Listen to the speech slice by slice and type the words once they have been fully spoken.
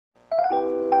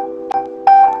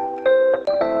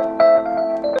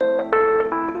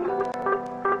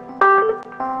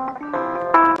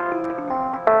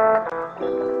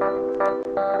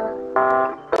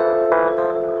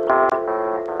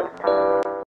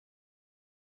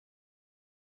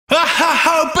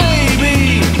Oh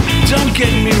baby, don't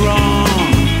get me wrong.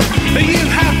 You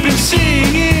have been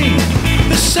singing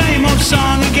the same old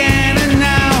song again, and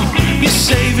now you're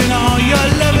saving all your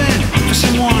loving for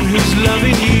someone who's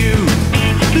loving you.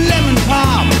 Lemon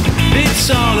pop, it's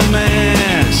all a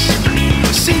mess.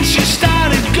 Since you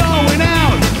started going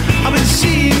out, I've been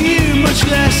seeing you much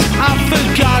less. I've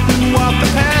forgotten what the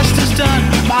past has done.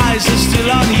 My eyes are still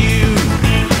on you.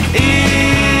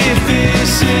 If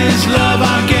this is love,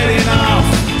 I'm getting off.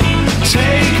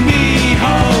 Take me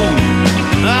home,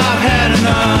 I've had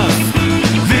enough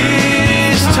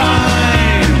this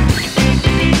time.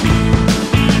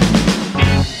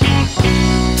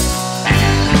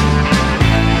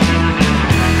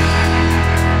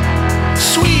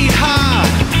 Sweetheart,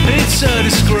 it's a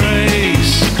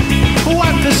disgrace.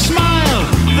 Wipe the smile,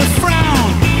 the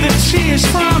frown, the tears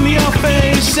from your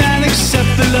face, and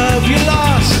accept the love you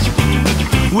lost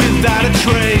without a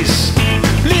trace.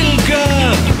 Little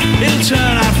girl, it'll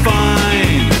turn out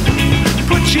fine.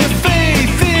 Put your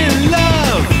faith in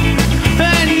love,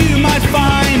 and you might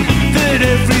find that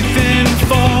everything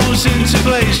falls into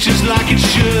place just like it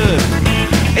should.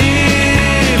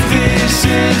 If this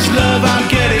is love, I'm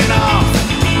getting off.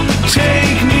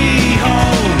 Take me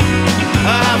home,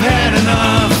 I've had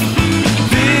enough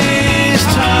this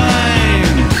time.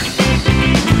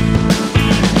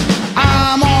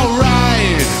 I'm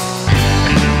alright.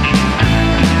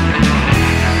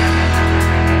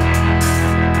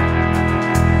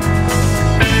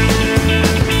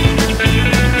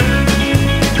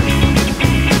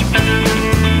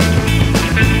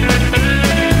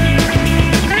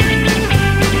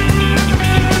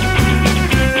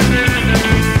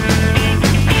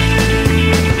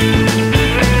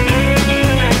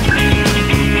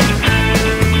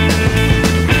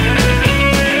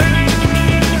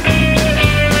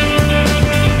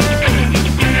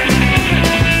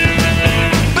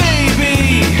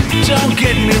 Don't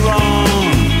get me wrong,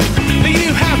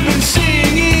 you have been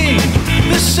singing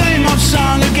the same old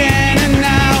song again, and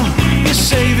now you're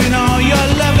saving all your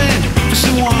loving for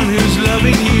someone who's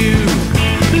loving you.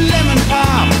 Lemon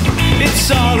pop, it's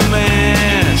all a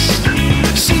mess.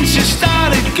 Since you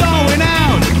started going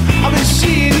out, I've been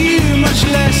seeing you much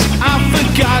less. I've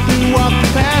forgotten what the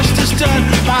past has done.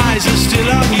 My eyes are still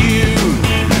on you.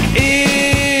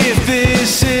 If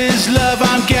this is love,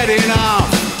 I'm getting off.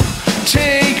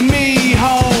 Take me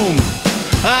home,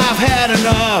 I've had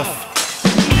enough.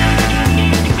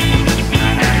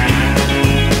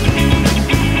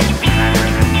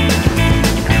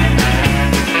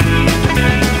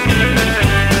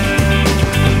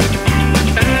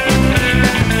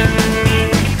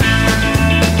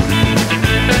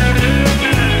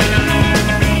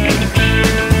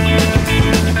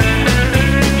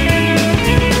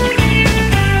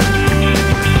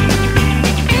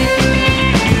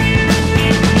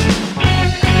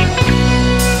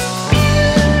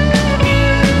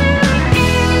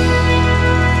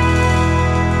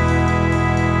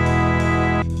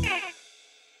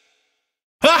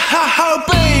 Oh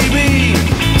baby,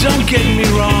 don't get me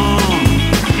wrong.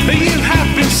 You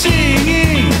have been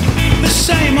singing the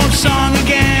same old song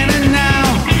again, and now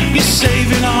you're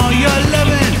saving all your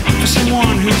loving for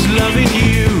someone who's loving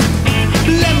you.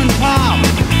 Lemon pop,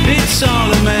 it's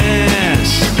all a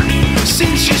mess.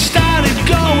 Since you started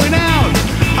going out,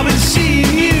 I've been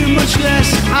seeing you much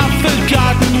less. I've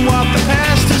forgotten what the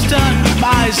past has done. My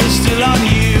eyes are still on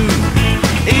you.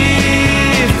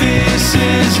 If this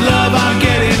is love, I'm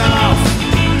getting off.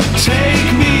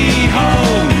 Take me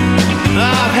home,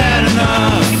 I've had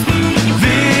enough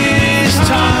this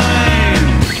time.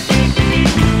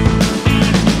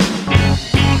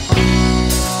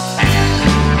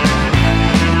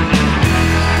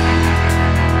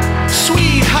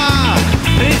 Sweetheart,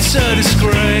 it's a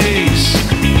disgrace.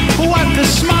 Wipe the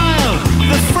smile,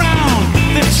 the frown,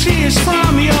 the tears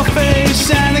from your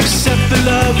face, and accept the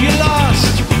love you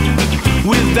lost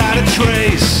without a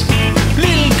trace.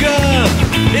 Little girl,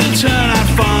 it'll turn out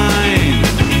fine.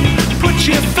 Put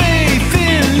your faith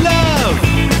in love,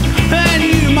 and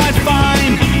you might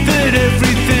find that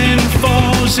everything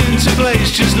falls into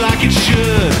place just like it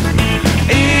should.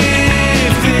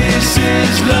 If this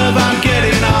is love, I'm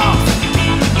getting off.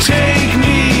 Take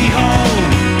me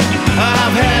home,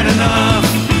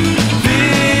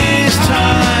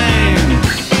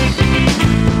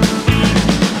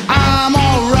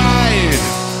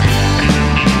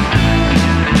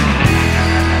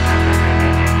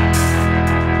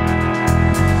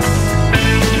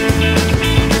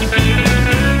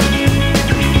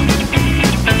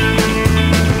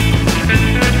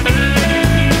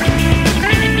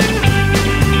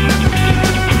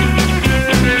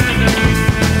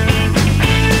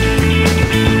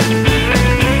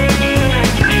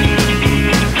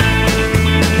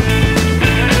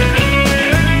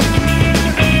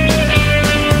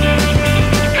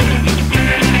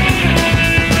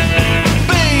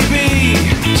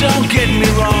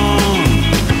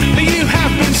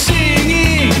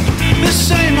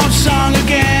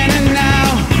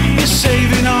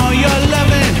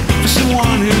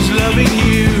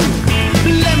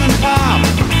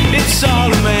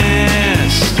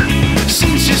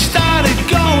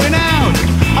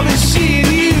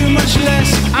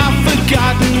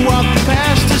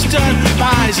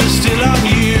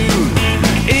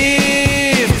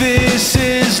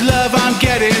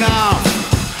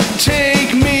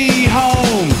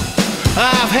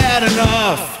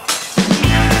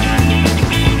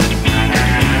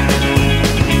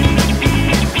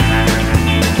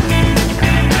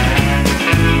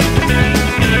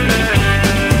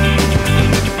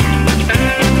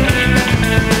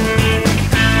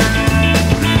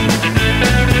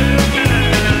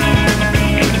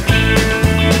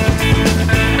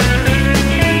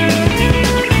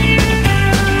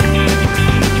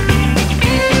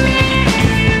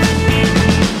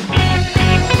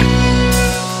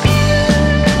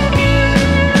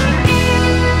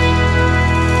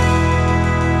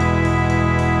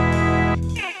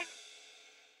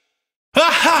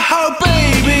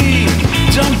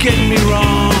 get me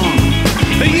wrong.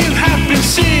 You have been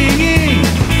singing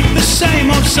the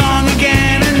same old song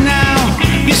again, and now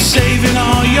you're saving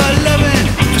all your loving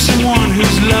for someone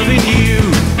who's loving you.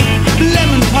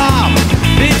 Lemon pop,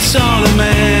 it's all a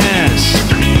mess.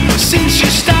 Since you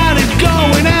started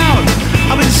going out,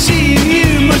 I've been seeing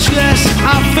you much less.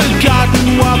 I've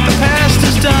forgotten what the past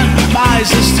has done. My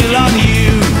eyes are still on you.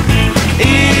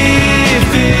 If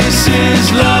this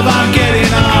is love, I'm getting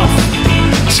off.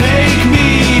 Take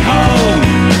me home,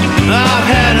 I've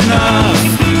had enough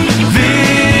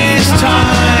this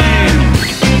time.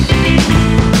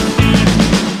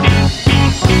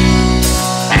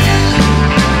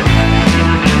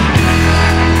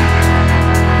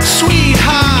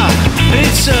 Sweetheart,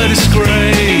 it's a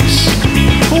disgrace.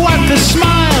 Wipe the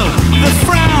smile, the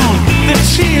frown, the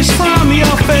tears from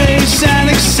your face, and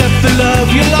accept the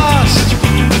love you lost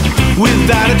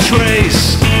without a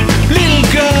trace. Little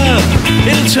girl,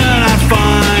 it'll turn out fine.